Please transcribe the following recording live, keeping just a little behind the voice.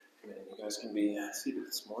You guys can be seated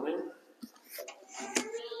this morning. Like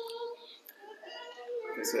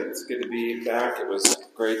I said, it's good to be back. It was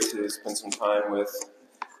great to spend some time with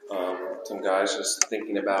some guys just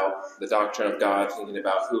thinking about the doctrine of God, thinking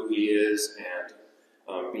about who He is,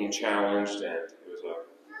 and being challenged. And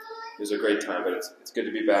it was a great time. But it's good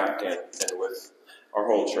to be back and with our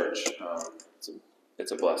whole church.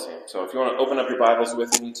 It's a blessing. So if you want to open up your Bibles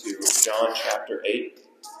with me to John chapter 8.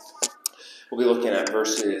 We'll be looking at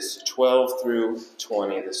verses 12 through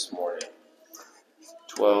 20 this morning.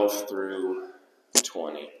 12 through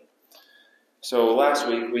 20. So last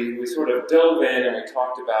week we sort of dove in and we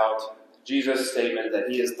talked about Jesus' statement that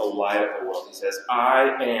He is the light of the world. He says,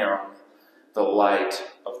 I am the light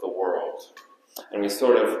of the world. And we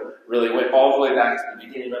sort of really went all the way back to the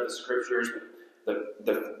beginning of the Scriptures,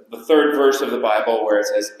 the third verse of the Bible where it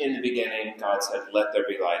says, in the beginning, God said, let there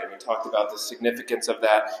be light. And we talked about the significance of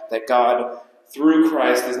that God, through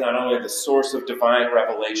Christ, is not only the source of divine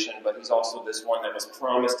revelation, but He's also this one that was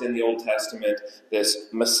promised in the Old Testament, this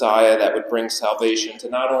Messiah that would bring salvation to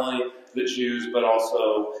not only the Jews, but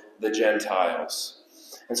also the Gentiles.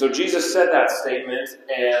 And so Jesus said that statement,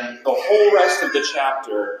 and the whole rest of the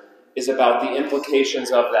chapter is about the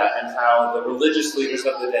implications of that and how the religious leaders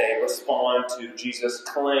of the day respond to Jesus'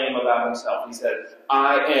 claim about Himself. He said,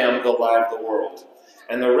 I am the light of the world.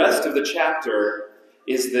 And the rest of the chapter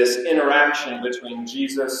is this interaction between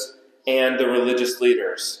Jesus and the religious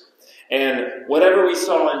leaders. And whatever we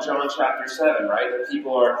saw in John chapter 7, right, that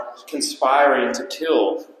people are conspiring to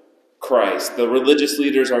kill Christ. The religious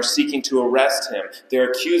leaders are seeking to arrest Him. They're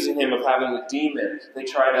accusing Him of having a demon. They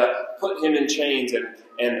try to put Him in chains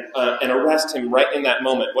and arrest Him right in that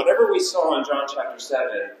moment. Whatever we saw in John chapter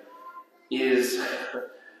 7 is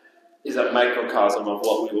a microcosm of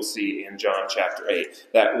what we will see in John chapter 8.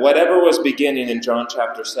 That whatever was beginning in John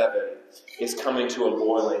chapter 7 is coming to a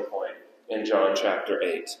boiling point in John chapter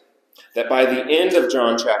 8. That by the end of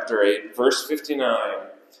John chapter 8, verse 59,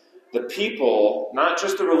 the people, not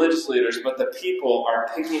just the religious leaders, but the people are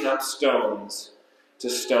picking up stones to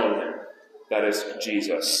stone Him. That is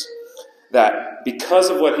Jesus. That because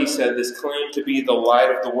of what He said, this claim to be the light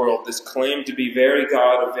of the world, this claim to be very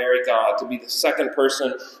God of very God, to be the second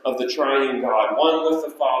person of the triune God, one with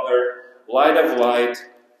the Father, light of light,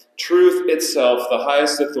 truth itself, the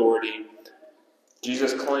highest authority,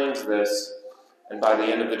 Jesus claims this, and by the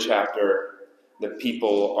end of the chapter, the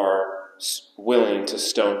people are willing to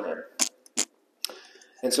stone Him.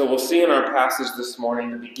 And so we'll see in our passage this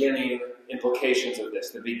morning the beginning implications of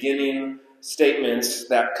this, the beginning statements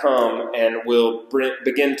that come and will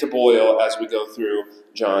begin to boil as we go through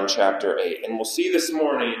John chapter 8. And we'll see this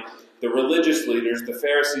morning the religious leaders, the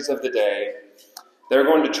Pharisees of the day, they're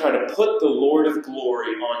going to try to put the Lord of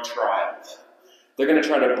glory on trial. They're going to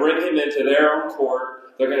try to bring Him into their own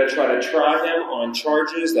court. They're going to try to try Him on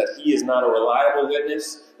charges that He is not a reliable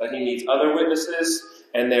witness, that He needs other witnesses,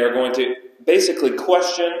 and they are going to basically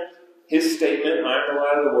question His statement, I am the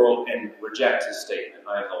light of the world, and reject His statement,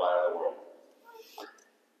 I am the light of the world.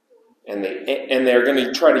 And they're going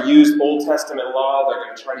to try to use Old Testament law. They're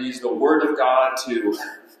going to try to use the Word of God to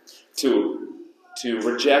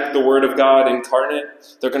reject the Word of God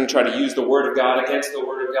incarnate. They're going to try to use the Word of God against the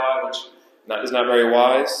Word of God, which is not very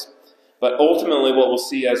wise. But ultimately what we'll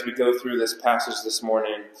see as we go through this passage this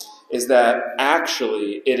morning is that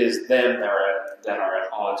actually it is them that are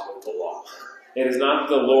at odds with the law. It is not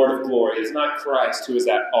the Lord of glory. It is not Christ who is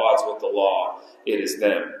at odds with the law. It is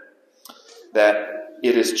them. That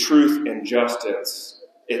it is truth and justice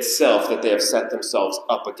itself that they have set themselves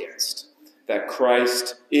up against. That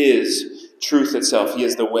Christ is truth itself. He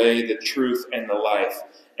is the way, the truth, and the life.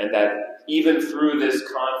 And that even through this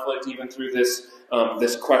conflict, even through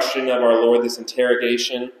this question of our Lord, this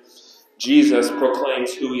interrogation, Jesus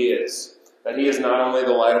proclaims who He is. That He is not only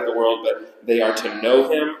the light of the world, but they are to know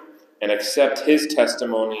Him and accept His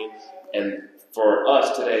testimony. And for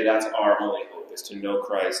us today, that's our only hope, is to know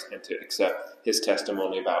Christ and to accept His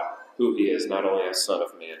testimony about who He is, not only as Son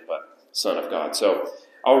of Man, but Son of God. So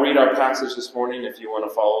I'll read our passage this morning if you want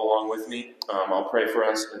to follow along with me. I'll pray for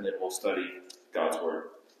us, and then we'll study God's Word.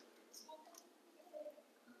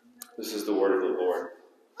 This is the word of the Lord.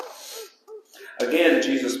 Again,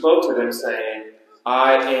 Jesus spoke to them, saying,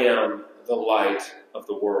 I am the light of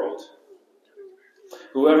the world.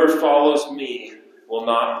 Whoever follows me will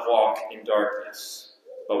not walk in darkness,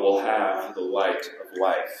 but will have the light of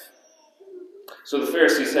life. So the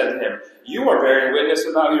Pharisee said to Him, you are bearing witness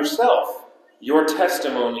about yourself. Your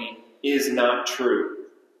testimony is not true.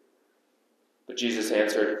 But Jesus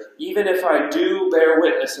answered, even if I do bear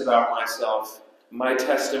witness about myself, my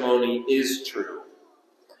testimony is true.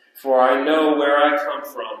 For I know where I come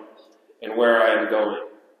from and where I am going.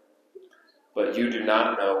 But you do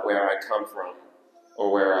not know where I come from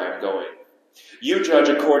or where I am going. You judge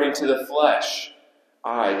according to the flesh.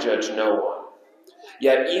 I judge no one.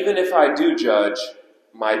 Yet even if I do judge,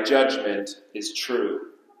 my judgment is true.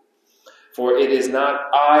 For it is not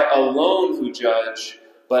I alone who judge,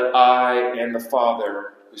 but I and the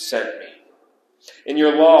Father who sent me. In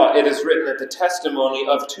your law it is written that the testimony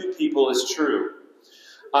of two people is true.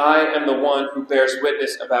 I am the one who bears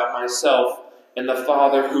witness about myself, and the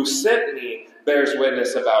Father who sent me bears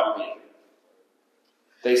witness about me.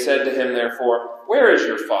 They said to him, therefore, where is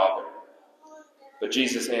your Father? But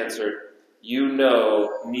Jesus answered, you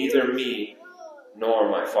know neither me nor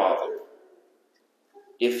my Father.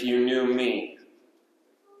 If you knew me,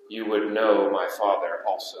 you would know my Father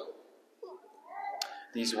also.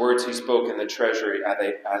 These words he spoke in the treasury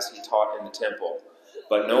as he taught in the temple.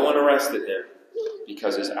 But no one arrested him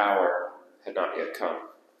because his hour had not yet come.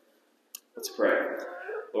 Let's pray.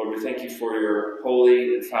 Lord, we thank you for your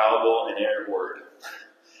holy, infallible, and inerrant word.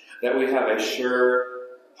 That we have a sure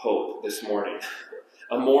hope this morning.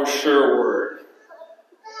 A more sure word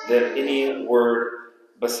than any word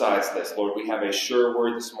besides this. Lord, we have a sure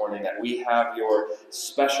word this morning that we have your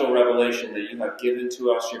special revelation that you have given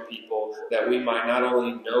to us, your people, that we might not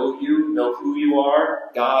only know you, know who you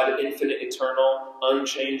are, God, infinite, eternal,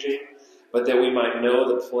 unchanging, but that we might know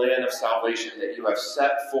the plan of salvation that you have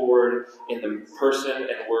set forward in the person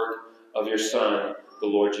and work of your Son, the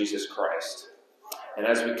Lord Jesus Christ. And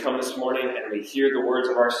as we come this morning and we hear the words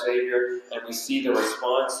of our Savior and we see the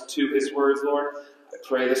response to his words, Lord, I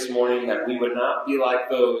pray this morning that we would not be like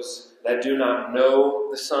those that do not know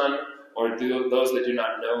the Son or those that do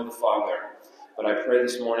not know the Father. But I pray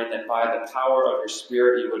this morning that by the power of your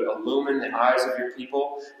Spirit, you would illumine the eyes of your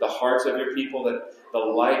people, the hearts of your people, that the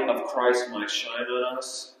light of Christ might shine on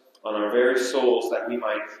us, on our very souls, that we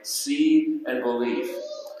might see and believe.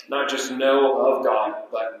 Not just know of God,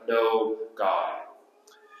 but know God.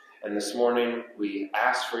 And this morning, we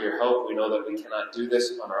ask for your help. We know that we cannot do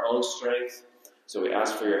this on our own strength. So we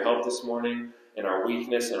ask for your help this morning in our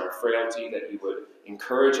weakness and our frailty, that you would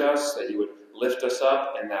encourage us, that you would lift us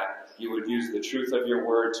up, and that you would use the truth of your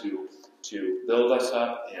word to build us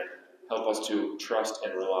up and help us to trust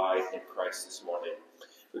and rely in Christ this morning.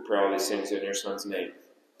 We pray all these things in your Son's name.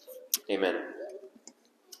 Amen.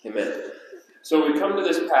 Amen. So we come to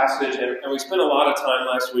this passage, and we spent a lot of time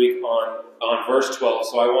last week on verse 12,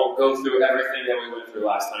 so I won't go through everything that we went through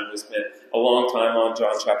last time. We spent a long time on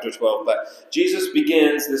John chapter 12, but Jesus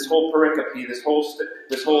begins this whole pericope, this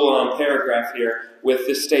whole paragraph here with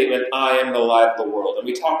this statement, I am the light of the world. And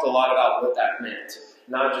we talked a lot about what that meant.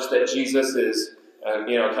 Not just that Jesus is,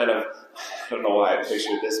 kind of, I don't know why I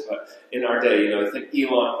pictured this, but in our day, think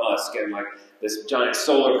Elon Musk and like this giant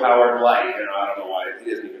solar-powered light. I don't know why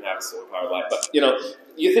he doesn't even have a solar-powered light, but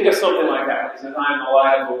you think of something like that. He says, I am the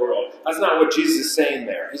light of the world. That's not what Jesus is saying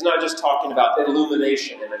there. He's not just talking about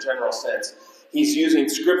illumination in a general sense. He's using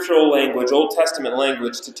scriptural language, Old Testament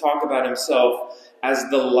language, to talk about himself as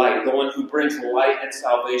the light, the one who brings light and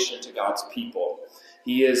salvation to God's people.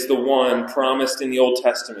 He is the one promised in the Old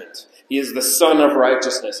Testament. He is the Son of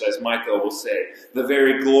righteousness, as Micah will say, the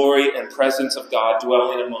very glory and presence of God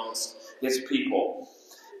dwelling amongst his people.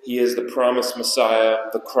 He is the promised Messiah,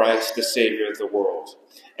 the Christ, the Savior of the world.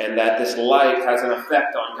 And that this light has an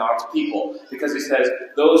effect on God's people. Because he says,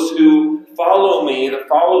 those who follow me, that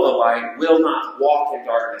follow the light, will not walk in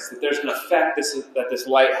darkness. That there's an effect that this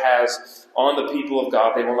light has on the people of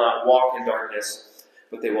God. They will not walk in darkness,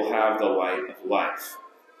 but they will have the light of life.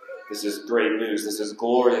 This is great news. This is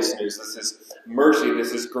glorious news. This is mercy.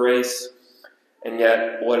 This is grace. And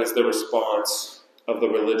yet, what is the response of the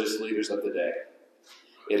religious leaders of the day?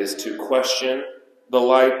 It is to question the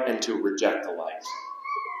light and to reject the light.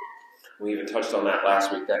 We even touched on that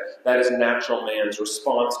last week, that is natural man's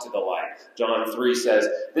response to the light. John 3 says,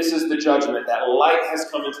 this is the judgment, that light has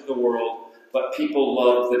come into the world, but people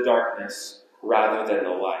love the darkness rather than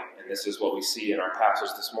the light. And this is what we see in our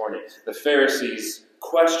passage this morning. The Pharisees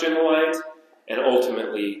question the light and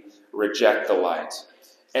ultimately reject the light.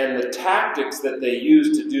 And the tactics that they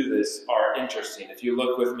use to do this are interesting. If you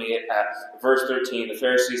look with me at verse 13, the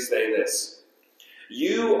Pharisees say this,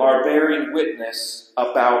 you are bearing witness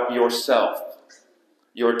about yourself.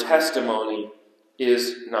 Your testimony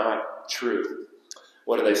is not true.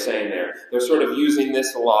 What are they saying there? They're sort of using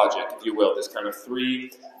this logic, if you will, this kind of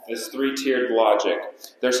three-tiered logic.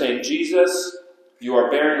 They're saying, Jesus, you are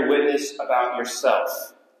bearing witness about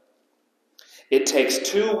yourself. It takes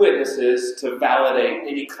two witnesses to validate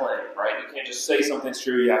any claim, right? You can't just say something's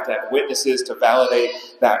true. You have to have witnesses to validate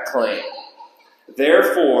that claim.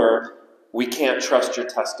 Therefore, we can't trust your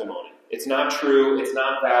testimony. It's not true. It's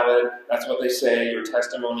not valid. That's what they say. Your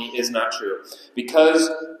testimony is not true.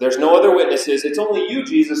 Because there's no other witnesses. It's only you,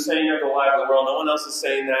 Jesus, saying you're the light of the world. No one else is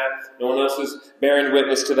saying that. No one else is bearing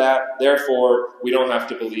witness to that. Therefore, we don't have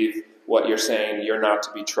to believe what you're saying. You're not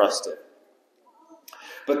to be trusted.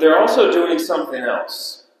 But they're also doing something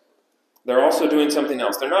else. They're also doing something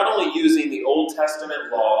else. They're not only using the Old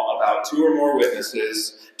Testament law about 2 or more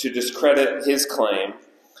witnesses to discredit his claim,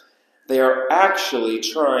 they are actually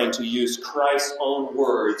trying to use Christ's own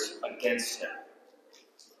words against him.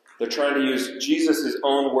 They're trying to use Jesus'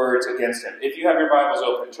 own words against him. If you have your Bibles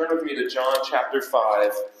open, turn with me to John chapter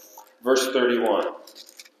 5, verse 31.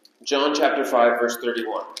 John chapter 5, verse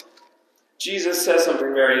 31. Jesus says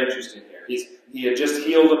something very interesting here. He had just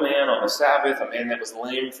healed a man on the Sabbath, a man that was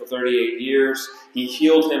lame for 38 years. He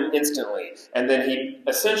healed him instantly. And then he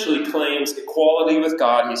essentially claims equality with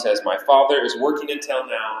God. He says, my Father is working until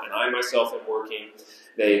now, and I myself am working.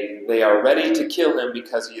 They are ready to kill him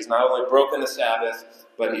because he has not only broken the Sabbath,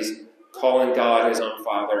 but he's calling God his own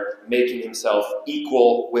Father, making himself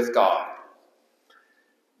equal with God.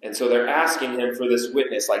 And so they're asking him for this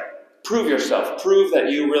witness, like, prove yourself. Prove that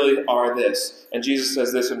you really are this. And Jesus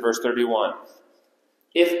says this in verse 31.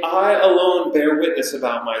 If I alone bear witness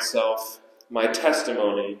about myself, my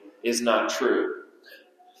testimony is not true.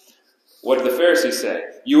 What did the Pharisees say?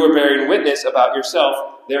 You are bearing witness about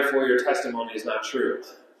yourself, therefore your testimony is not true.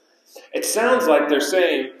 It sounds like they're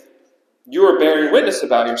saying, you are bearing witness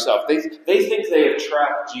about yourself. They think they have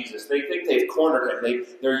trapped Jesus. They think they've cornered him.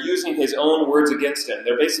 They're using his own words against him.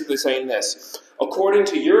 They're basically saying this. According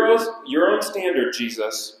to your own standard,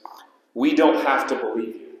 Jesus, we don't have to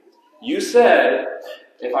believe you. You said,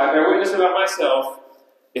 if I bear witness about myself,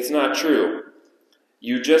 it's not true.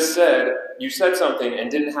 You said something and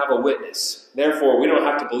didn't have a witness. Therefore, we don't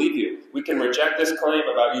have to believe you. We can reject this claim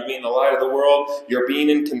about you being the light of the world. You're being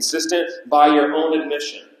inconsistent by your own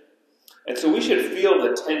admission. And so we should feel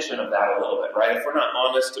the tension of that a little bit, right? If we're not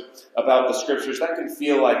honest about the scriptures, that can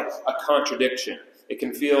feel like a contradiction. It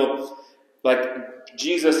can feel like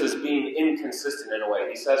Jesus is being inconsistent in a way.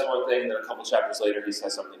 He says one thing, then a couple chapters later he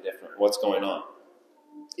says something different. What's going on?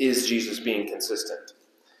 Is Jesus being consistent?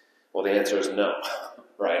 Well, the answer is no,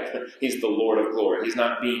 right? He's the Lord of glory. He's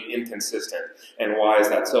not being inconsistent. And why is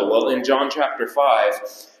that so? Well, in John chapter 5,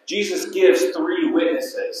 Jesus gives 3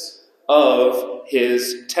 witnesses of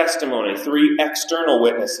his testimony, 3 external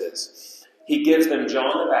witnesses. He gives them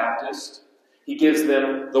John the Baptist, he gives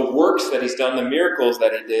them the works that he's done, the miracles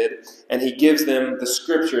that he did, and he gives them the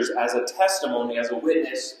scriptures as a testimony, as a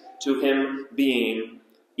witness to him being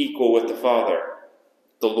equal with the Father,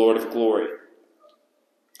 the Lord of glory.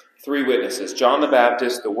 3 witnesses, John the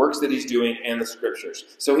Baptist, the works that he's doing, and the scriptures.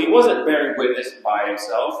 So he wasn't bearing witness by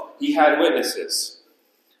himself. He had witnesses.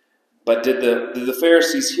 But did the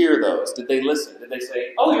Pharisees hear those? Did they listen? Did they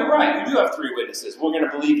say, oh, you're right, you do have 3 witnesses. We're going to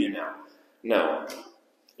believe you now. No.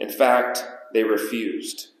 In fact, they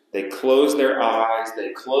refused. They closed their eyes.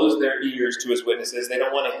 They closed their ears to his witnesses. They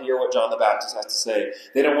don't want to hear what John the Baptist has to say.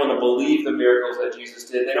 They don't want to believe the miracles that Jesus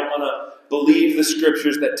did. They don't want to believe the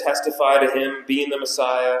scriptures that testify to him being the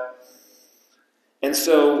Messiah. And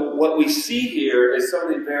so what we see here is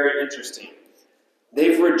something very interesting.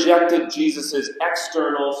 They've rejected Jesus'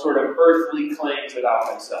 external sort of earthly claims about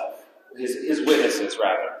himself. His witnesses,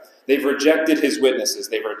 rather. They've rejected his witnesses.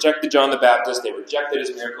 They've rejected John the Baptist. They rejected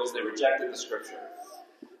his miracles. They rejected the scripture.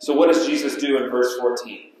 So what does Jesus do in verse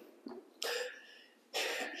 14?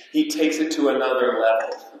 He takes it to another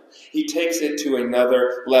level. He takes it to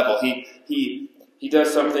another level. He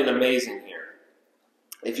does something amazing here.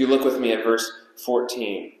 If you look with me at verse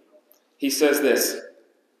 14, he says this,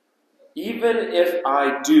 even if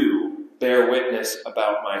I do bear witness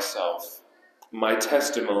about myself, my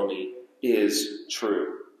testimony is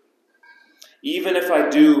true. Even if I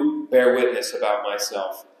do bear witness about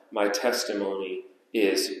myself, my testimony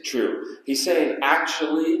is true. He's saying,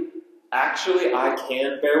 actually, I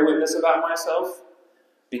can bear witness about myself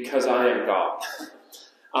because I am God.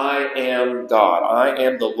 I am God. I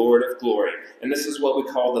am the Lord of glory. And this is what we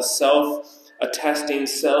call the self-attesting,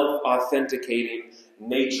 self-authenticating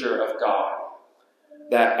nature of God.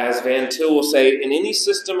 That, as Van Til will say, in any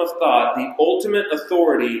system of thought, the ultimate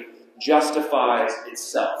authority justifies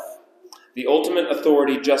itself. The ultimate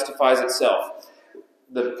authority justifies itself.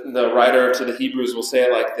 The writer to the Hebrews will say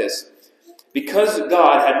it like this. Because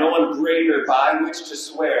God had no one greater by which to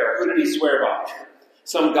swear, who did he swear by?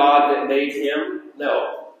 Some God that made him?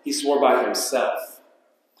 No. He swore by himself.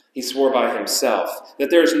 He swore by himself. That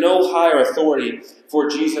there is no higher authority for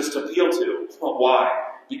Jesus to appeal to. Well, why?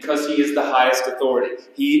 because he is the highest authority.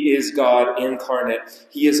 He is God incarnate.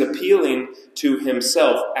 He is appealing to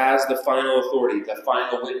himself as the final authority, the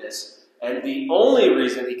final witness. And the only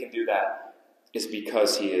reason he can do that is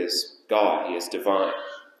because he is God. He is divine.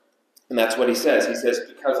 And that's what he says. He says,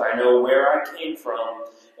 because I know where I came from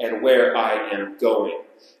and where I am going.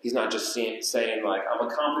 He's not just saying, like, I'm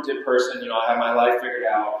a competent person, I have my life figured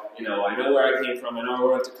out, I know where I came from, I know where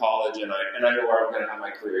I went to college, and I know where I'm going to have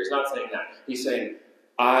my career. He's not saying that. He's saying,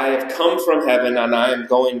 I have come from heaven, and I am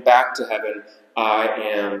going back to heaven. I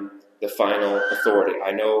am the final authority.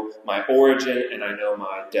 I know my origin, and I know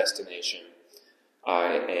my destination.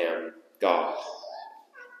 I am God.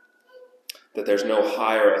 That there's no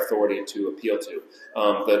higher authority to appeal to.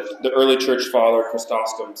 The early church father,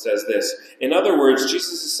 Chrysostom, says this. In other words,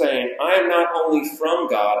 Jesus is saying, I am not only from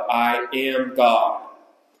God, I am God,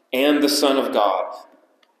 and the Son of God.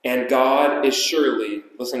 And God is surely,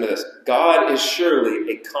 listen to this, God is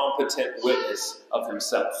surely a competent witness of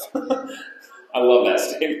himself. I love that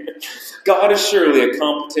statement. God is surely a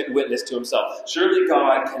competent witness to himself. Surely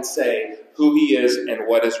God can say who he is and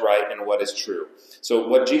what is right and what is true. So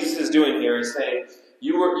what Jesus is doing here is saying,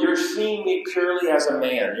 you're seeing me purely as a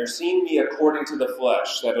man. You're seeing me according to the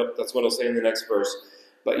flesh. That's what he'll say in the next verse.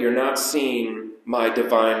 But you're not seeing my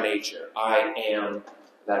divine nature. I am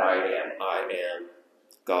that I am. I am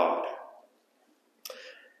God.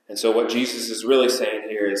 And so what Jesus is really saying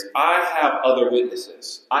here is, I have other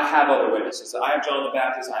witnesses. I have other witnesses. I have John the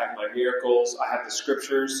Baptist. I have my miracles. I have the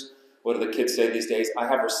scriptures. What do the kids say these days? I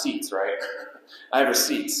have receipts, right? I have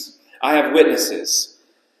receipts. I have witnesses.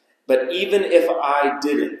 But even if I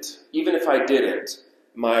didn't,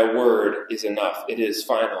 my word is enough. It is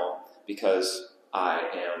final because I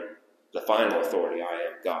am the final authority. I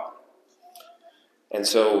am God. And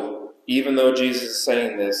so, even though Jesus is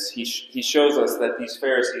saying this, he shows us that these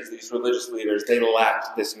Pharisees, these religious leaders, they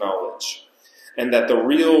lacked this knowledge. And that the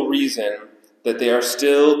real reason that they are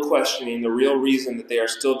still questioning, the real reason that they are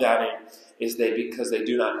still doubting, is because they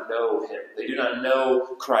do not know him. They do not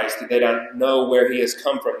know Christ. They don't know where he has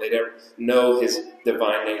come from. They don't know his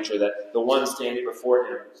divine nature, that the one standing before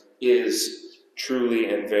him is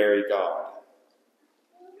truly and very God.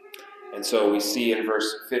 And so we see in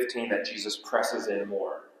verse 15 that Jesus presses in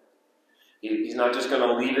more. He's not just going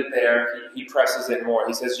to leave it there. He presses in more.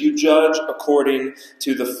 He says, you judge according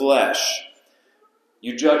to the flesh.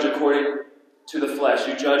 You judge according to the flesh.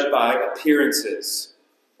 You judge by appearances.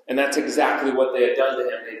 And that's exactly what they had done to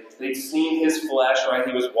him. They'd seen his flesh, right?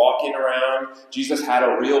 He was walking around. Jesus had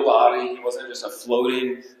a real body. He wasn't just a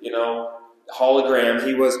floating, hologram.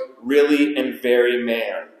 He was really and very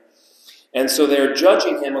man. And so they're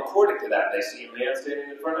judging him according to that. They see a man standing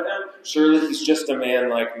in front of them. Surely he's just a man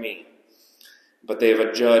like me. But they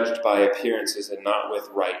have judged by appearances and not with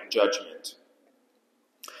right judgment.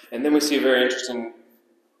 And then we see a very interesting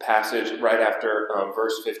passage right after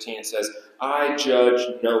verse 15. It says, I judge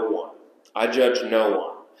no one. I judge no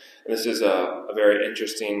one. And this is a very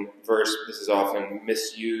interesting verse. This is often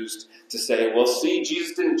misused to say, well, see,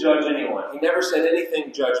 Jesus didn't judge anyone. He never said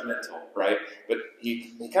anything judgmental, right? But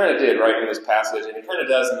he kind of did right in this passage, and he kind of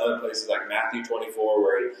does in other places like Matthew 24,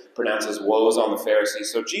 where he pronounces woes on the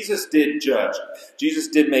Pharisees. So Jesus did judge. Jesus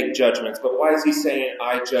did make judgments, but why is he saying,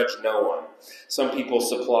 I judge no one? Some people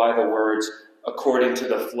supply the words according to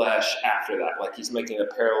the flesh after that, like he's making a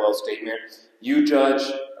parallel statement. You judge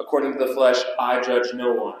according to the flesh, I judge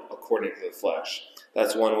no one according to the flesh.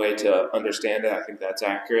 That's one way to understand it. I think that's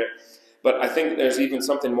accurate. But I think there's even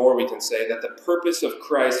something more we can say, that the purpose of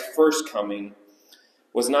Christ's first coming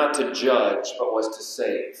was not to judge, but was to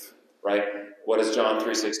save, right? What does John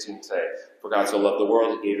 3:16 say? For God so loved the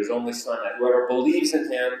world, he gave his only Son, that whoever believes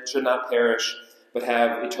in him should not perish, but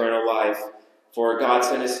have eternal life. For God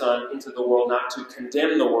sent his Son into the world not to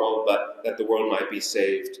condemn the world, but that the world might be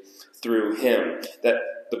saved through him.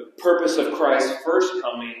 That the purpose of Christ's first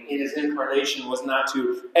coming in his incarnation was not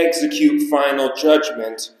to execute final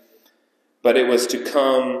judgment, but it was to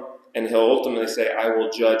come, and he'll ultimately say, I will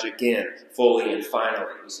judge again, fully and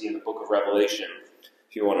finally. We see in the book of Revelation,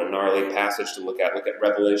 if you want a gnarly passage to look at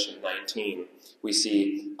Revelation 19. We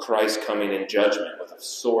see Christ coming in judgment with a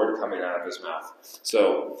sword coming out of his mouth.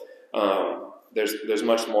 So, there's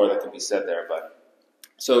much more that can be said there, but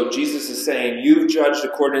so Jesus is saying, you've judged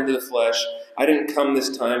according to the flesh. I didn't come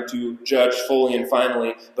this time to judge fully and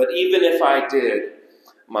finally, but even if I did,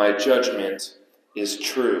 my judgment is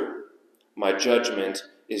true. My judgment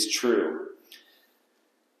is true.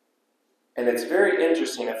 And it's very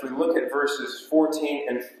interesting, if we look at verses 14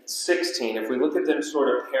 and 16, if we look at them sort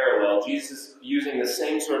of parallel, Jesus using the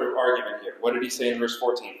same sort of argument here. What did he say in verse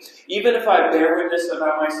 14? Even if I bear witness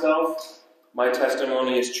about myself, my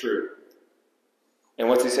testimony is true. And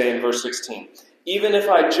what's he say in verse 16? Even if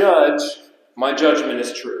I judge, my judgment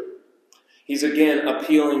is true. He's again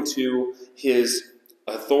appealing to his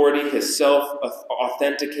authority, his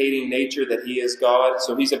self-authenticating nature that he is God.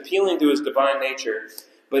 So he's appealing to his divine nature,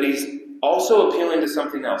 but he's also appealing to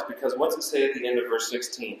something else, because what's it say at the end of verse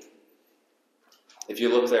 16? If you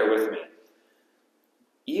look there with me.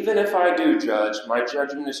 Even if I do judge, my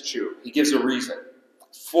judgment is true. He gives a reason.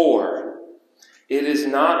 For it is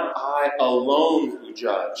not I alone who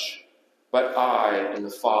judge, but I and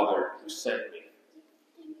the Father who sent me.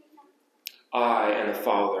 I and the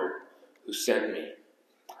Father who sent me.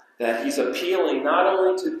 That he's appealing not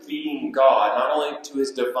only to being God, not only to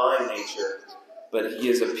his divine nature, but he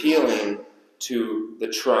is appealing to the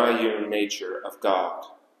triune nature of God.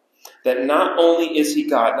 That not only is he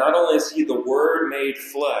God, not only is he the Word made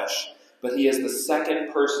flesh, but he is the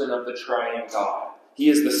second person of the triune God. He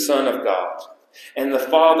is the Son of God. And the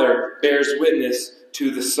Father bears witness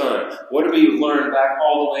to the Son. What do we learn back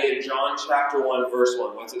all the way in John chapter 1, verse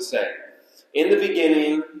 1? What's it say? In the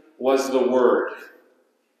beginning was the Word.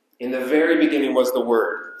 In the very beginning was the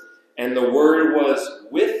Word. And the Word was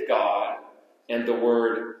with God, and the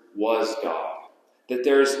Word was God. That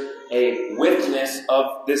there's a witness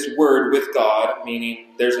of this Word with God,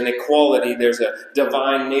 meaning there's an equality, there's a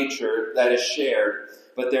divine nature that is shared,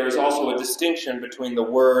 but there is also a distinction between the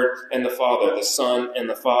Word and the Father, the Son and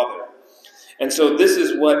the Father. And so this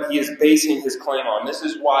is what he is basing his claim on. This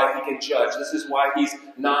is why he can judge. This is why he's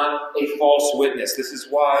not a false witness. This is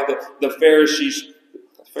why the Pharisees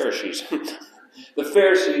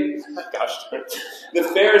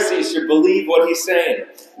should believe what he's saying.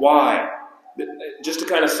 Why? Just to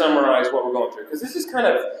kind of summarize what we're going through, because this is kind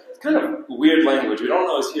of weird language. We don't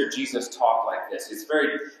always hear Jesus talk like this. It's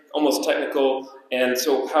very almost technical, and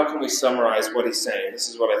so how can we summarize what he's saying? This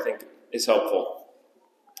is what I think is helpful.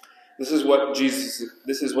 This is what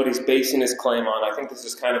he's basing his claim on. I think this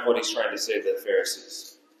is kind of what he's trying to say to the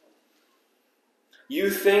Pharisees. You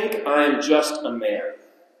think I'm just a man.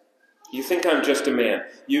 You think I'm just a man.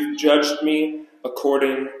 You've judged me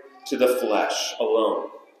according to the flesh alone.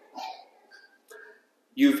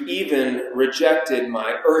 You've even rejected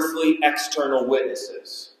my earthly external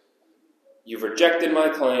witnesses. You've rejected my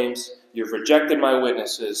claims. You've rejected my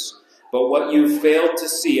witnesses. But what you've failed to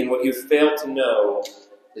see and what you've failed to know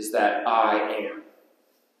is that I am.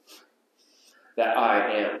 That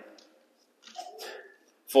I am.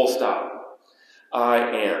 Full stop. I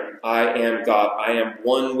am. I am God. I am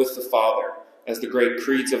one with the Father. As the great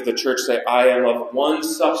creeds of the church say, I am of one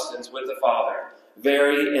substance with the Father,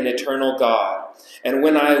 very and eternal God. And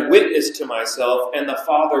when I witness to myself and the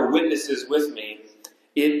Father witnesses with me,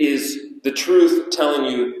 it is the truth telling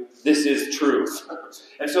you this is truth.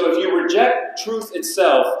 And so if you reject truth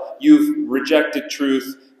itself, you've rejected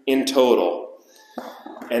truth in total.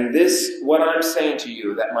 And this, what I'm saying to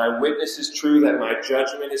you, that my witness is true, that my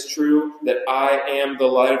judgment is true, that I am the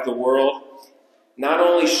light of the world, not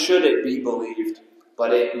only should it be believed,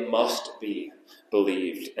 but it must be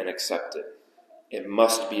believed and accepted. It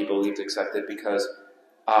must be believed and accepted because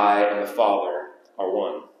I and the Father are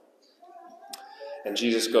one. And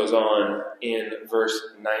Jesus goes on in verse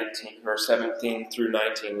 17 through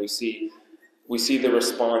 19. We see the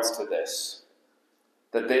response to this.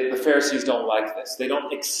 That the Pharisees don't like this. They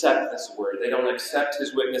don't accept this word. They don't accept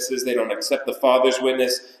his witnesses. They don't accept the Father's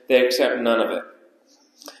witness. They accept none of it.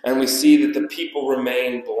 And we see that the people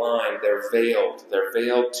remain blind. They're veiled. They're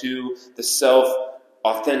veiled to the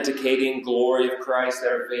self-authenticating glory of Christ.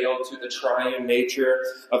 They're veiled to the triune nature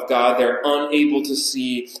of God. They're unable to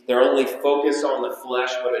see. They're only focused on the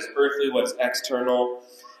flesh, what is earthly, what's external.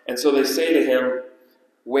 And so they say to him,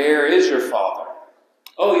 where is your Father?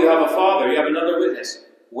 Oh, you have a Father. You have another witness.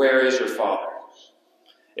 Where is your Father?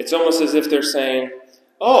 It's almost as if they're saying,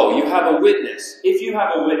 oh, you have a witness. If you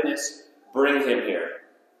have a witness, bring him here.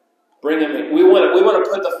 Bring him in. We want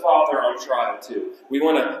to put the Father on trial too. We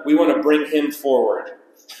want to bring him forward.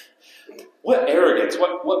 What arrogance,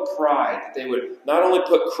 what pride that they would not only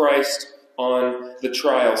put Christ on the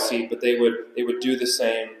trial seat, but they would do the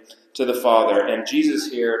same to the Father. And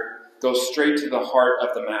Jesus here goes straight to the heart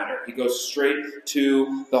of the matter. He goes straight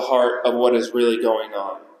to the heart of what is really going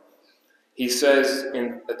on. He says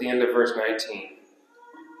at the end of verse 19,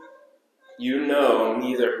 you know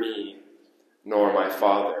neither me nor my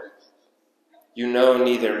Father. You know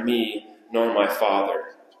neither me nor my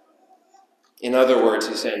Father. In other words,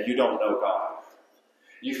 he's saying, you don't know God.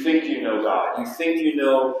 You think you know God. You think you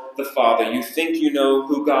know the Father. You think you know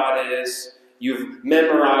who God is. You've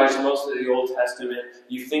memorized most of the Old Testament.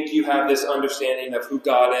 You think you have this understanding of who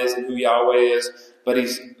God is and who Yahweh is, but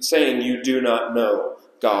he's saying you do not know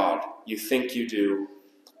God. You think you do,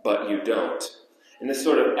 but you don't. And this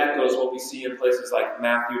sort of echoes what we see in places like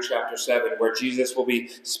Matthew chapter 7, where Jesus will be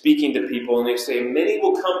speaking to people, and they say, many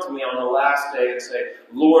will come to me on the last day and say,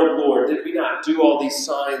 Lord, Lord, did we not do all these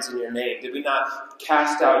signs in your name? Did we not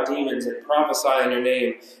cast out demons and prophesy in your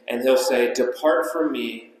name? And he'll say, depart from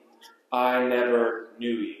me, I never knew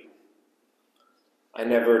you. I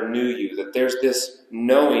never knew you. That there's this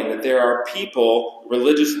knowing that there are people,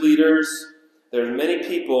 religious leaders, there's many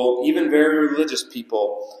people, even very religious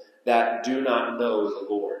people, that do not know the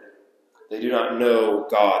Lord. They do not know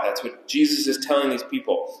God. That's what Jesus is telling these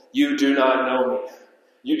people. You do not know me.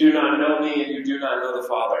 You do not know me, and you do not know the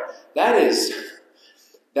Father. That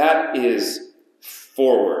is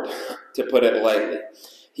forward, to put it lightly.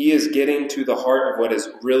 He is getting to the heart of what is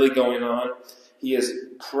really going on. He is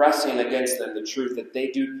pressing against them the truth that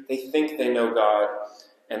they think they know God,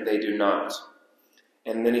 and they do not.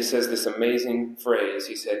 And then he says this amazing phrase.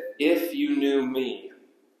 He said, if you knew me,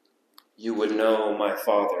 you would know my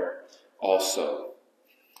Father also.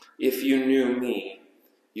 If you knew me,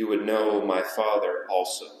 you would know my Father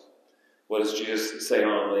also. What does Jesus say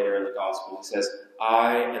on later in the Gospel? He says,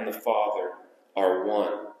 I and the Father are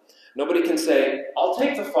one. Nobody can say, I'll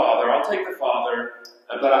take the Father,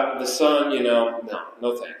 but the Son,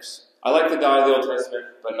 no thanks. I like the God of the Old Testament,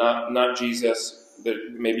 but not Jesus. But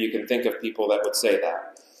maybe you can think of people that would say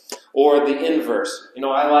that. Or the inverse.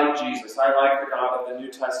 I like Jesus. I like the God of the New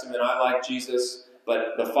Testament. I like Jesus.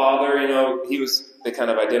 But the Father, they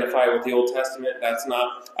kind of identify with the Old Testament.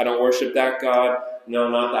 I don't worship that God. No,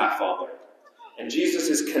 not that Father. And Jesus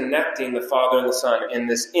is connecting the Father and the Son in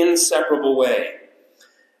this inseparable way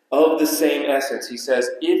of the same essence. He says,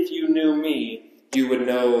 if you knew me, you would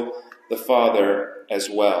know the Father as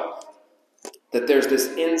well. That there's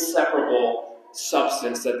this inseparable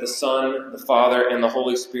substance that the Son, the Father, and the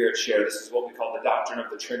Holy Spirit share. This is what we call the doctrine of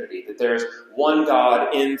the Trinity. That there's one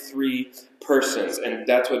God in three persons. And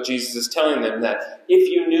that's what Jesus is telling them, that if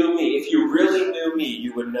you knew me, if you really knew me,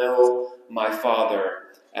 you would know my Father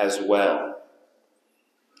as well.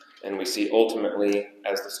 And we see ultimately,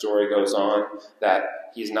 as the story goes on, that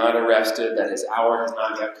he's not arrested, that his hour has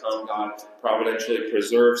not yet come. God providentially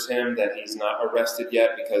preserves him, that he's not arrested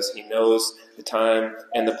yet because he knows the time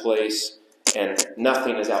and the place, and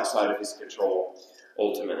nothing is outside of his control,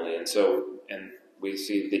 ultimately. And we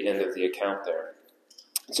see the end of the account there.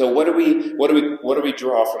 So what do we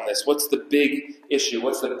draw from this? What's the big issue?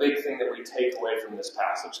 What's the big thing that we take away from this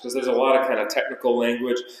passage? Because there's a lot of kind of technical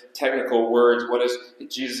language, technical words. What is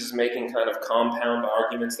Jesus is making kind of compound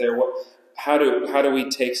arguments there? How do we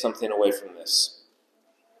take something away from this?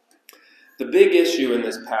 The big issue in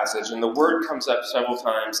this passage, and the word comes up several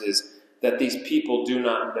times, is that these people do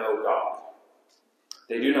not know God.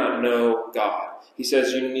 They do not know God. He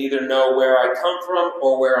says, you neither know where I come from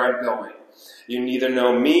or where I'm going. You neither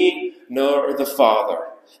know me nor the Father.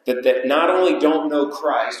 That they not only don't know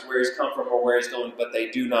Christ, where he's come from or where he's going, but they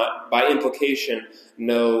do not, by implication,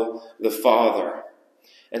 know the Father.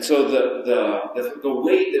 And so the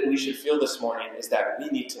weight that we should feel this morning is that we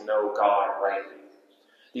need to know God rightly.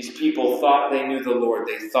 These people thought they knew the Lord.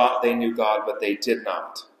 They thought they knew God, but they did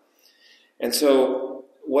not. And so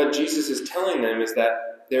what Jesus is telling them is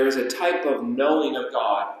that there is a type of knowing of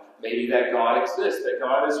God. Maybe that God exists, that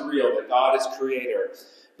God is real, that God is creator.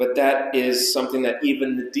 But that is something that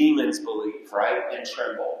even the demons believe, right? And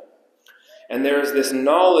tremble. And there is this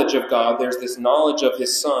knowledge of God, there's this knowledge of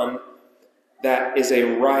his Son that is a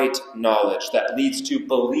right knowledge that leads to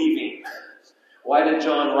believing. Why did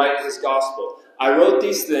John write his gospel? I wrote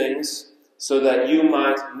these things so that you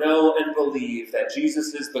might know and believe that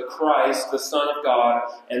Jesus is the Christ, the Son of God,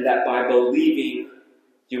 and that by believing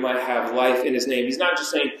you might have life in his name. He's not just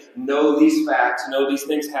saying, know these facts, know these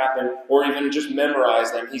things happen, or even just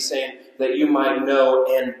memorize them. He's saying that you might know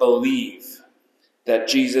and believe that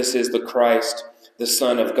Jesus is the Christ, the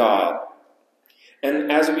Son of God. And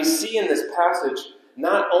as we see in this passage,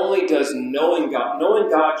 not only does knowing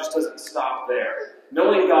God just doesn't stop there.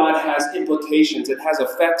 Knowing God has implications. It has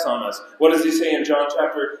effects on us. What does he say in John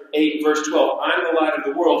chapter 8, verse 12? I'm the light of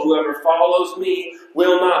the world. Whoever follows me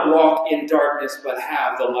will not walk in darkness, but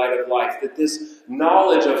have the light of life. That this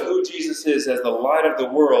knowledge of who Jesus is as the light of the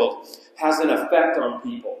world has an effect on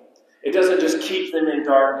people. It doesn't just keep them in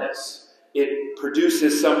darkness. It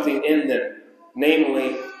produces something in them,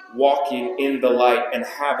 namely walking in the light and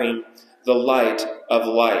having the light of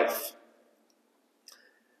life.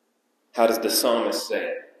 How does the psalmist say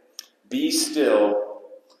it? Be still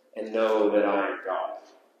and know that I am God.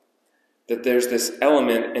 that there's this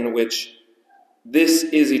element in which this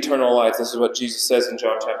is eternal life. This is what Jesus says in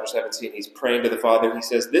John chapter 17. He's praying to the Father. He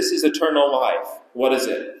says, this is eternal life. What is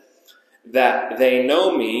it? That they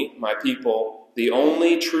know me, my people, the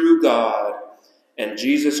only true God, and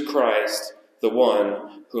Jesus Christ, the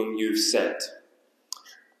one whom you've sent.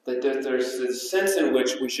 That there's this sense in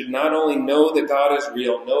which we should not only know that God is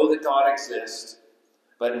real, know that God exists,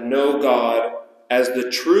 but know God as the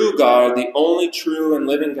true God, the only true and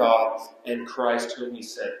living God, and Christ whom he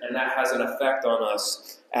sent. And that has an effect on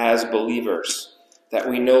us as believers. That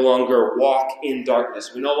we no longer walk in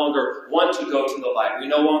darkness. We no longer want to go to the light. We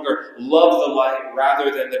no longer love the light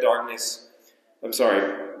rather than the darkness.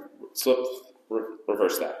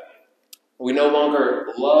 Reverse that. We no longer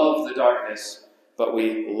love the darkness, but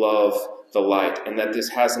we love the light. And that this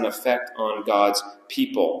has an effect on God's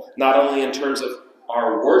people. Not only in terms of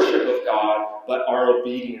our worship of God, but our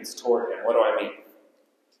obedience toward him. What do I mean?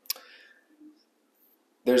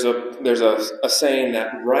 There's a saying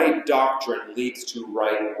that right doctrine leads to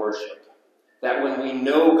right worship. That when we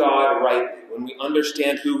know God rightly, when we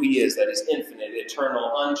understand who he is, that he's infinite,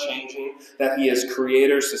 eternal, unchanging, that he is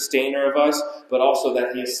creator, sustainer of us, but also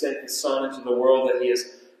that he has sent his Son into the world, that he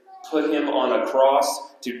has put him on a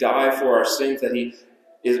cross to die for our sins, that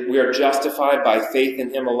we are justified by faith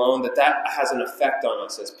in him alone, that has an effect on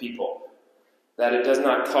us as people. That it does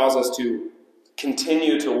not cause us to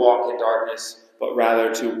continue to walk in darkness, but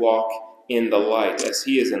rather to walk in the light as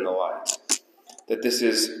he is in the light. That this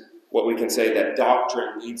is what we can say, that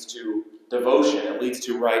doctrine leads to devotion. It leads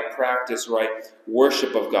to right practice, right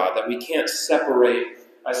worship of God. That we can't separate,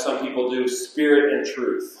 as some people do, spirit and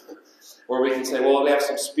truth. Where we can say, well, we have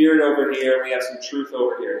some spirit over here, and we have some truth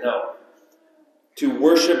over here. No. To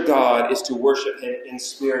worship God is to worship him in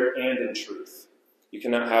spirit and in truth. You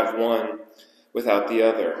cannot have one without the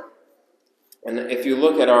other. And if you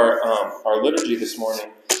look at our liturgy this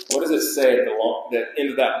morning, what does it say at the end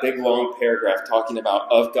of that big long paragraph talking about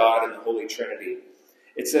of God and the Holy Trinity?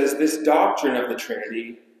 It says this doctrine of the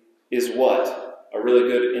Trinity is what? A really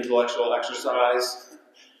good intellectual exercise?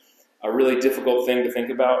 A really difficult thing to think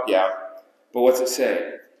about? Yeah. But what's it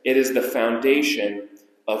say? It is the foundation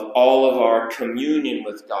of all of our communion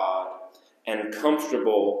with God and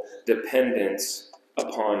comfortable dependence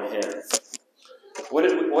upon him. What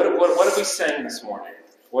did we sing this morning?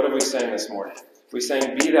 What did we sing this morning? We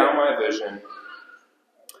sang, Be Thou My Vision.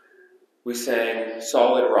 We sang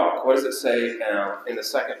Solid Rock. What does it say in the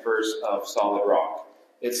second verse of Solid Rock?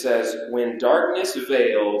 It says, When darkness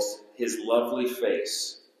veils his lovely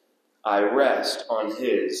face, I rest on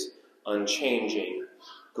his unchanging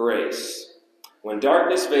grace. When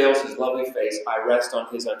darkness veils his lovely face, I rest on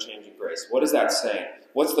his unchanging grace. What is that saying?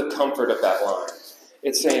 What's the comfort of that line?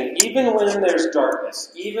 It's saying, even when there's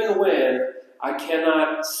darkness, even when I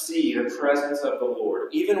cannot see the presence of the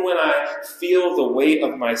Lord, even when I feel the weight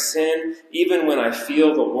of my sin, even when I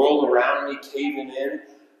feel the world around me caving in,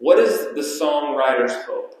 what is the songwriter's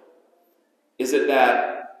hope? Is it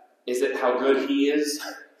how good he is?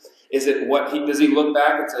 Is it does he look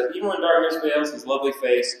back and say, even when darkness veils his lovely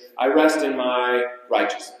face, I rest in my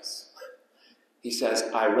righteousness? He says,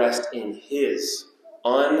 I rest in his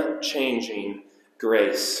unchanging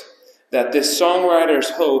grace. That this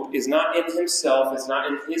songwriter's hope is not in himself, it's not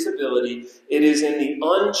in his ability, it is in the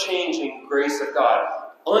unchanging grace of God.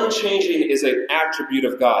 Unchanging is an attribute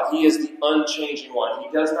of God. He is the unchanging one.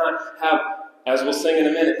 He does not have, as we'll sing in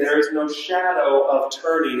a minute, there is no shadow of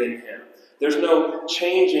turning in him. There's no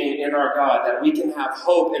changing in our God, that we can have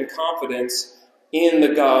hope and confidence in the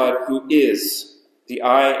God who is the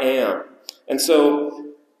I am. And so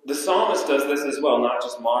the psalmist does this as well, not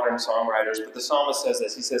just modern songwriters, but the psalmist says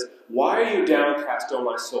this. He says, Why are you downcast, O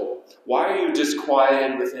my soul? Why are you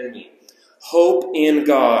disquieted within me? Hope in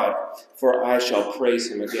God, for I shall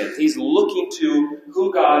praise him again. He's looking to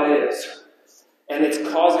who God is. And it's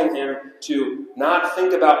causing him to not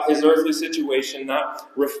think about his earthly situation,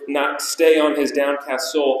 not stay on his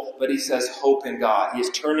downcast soul, but he says hope in God. He is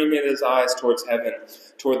turning his eyes towards heaven,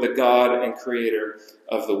 toward the God and creator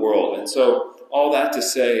of the world. And so, all that to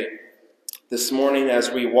say, this morning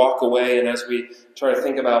as we walk away and as we try to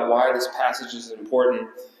think about why this passage is important,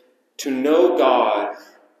 to know God,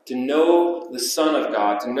 to know the Son of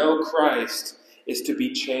God, to know Christ, is to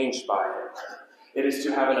be changed by him. It is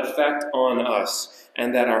to have an effect on us,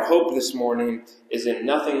 and that our hope this morning is in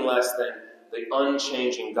nothing less than the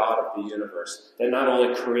unchanging God of the universe, that not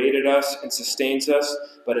only created us and sustains us,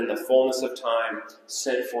 but in the fullness of time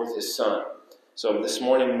sent forth his Son. So this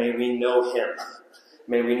morning, may we know him.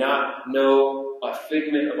 May we not know a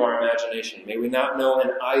figment of our imagination. May we not know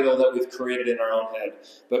an idol that we've created in our own head,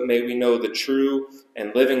 but may we know the true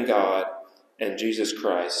and living God and Jesus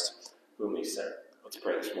Christ, whom he sent. Let's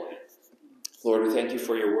pray this morning. Lord, we thank you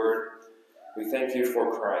for your word. We thank you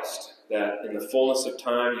for Christ, that in the fullness of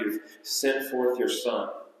time you've sent forth your Son,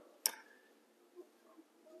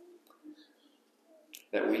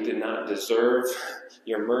 that we did not deserve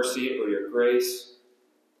your mercy or your grace,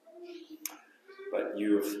 but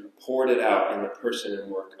you've poured it out in the person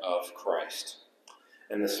and work of Christ.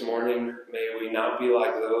 And this morning, may we not be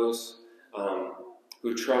like those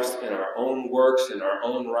who trust in our own works and our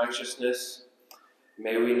own righteousness.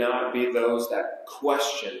 May we not be those that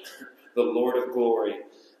question the Lord of glory,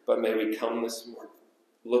 but may we come this morning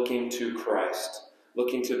looking to Christ,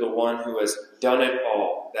 looking to the one who has done it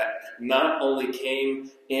all, that not only came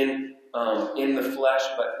in the flesh,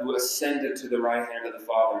 but who ascended to the right hand of the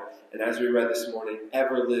Father, and as we read this morning,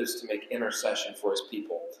 ever lives to make intercession for his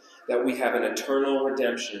people. That we have an eternal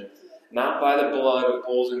redemption, not by the blood of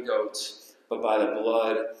bulls and goats, but by the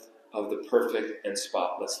blood of the perfect and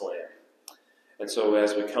spotless Lamb. And so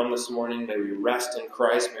as we come this morning, may we rest in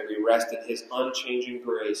Christ, may we rest in his unchanging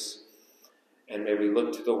grace, and may we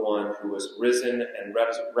look to the one who was risen and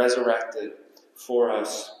resurrected for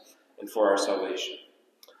us and for our salvation.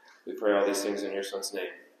 We pray all these things in your Son's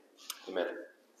name. Amen.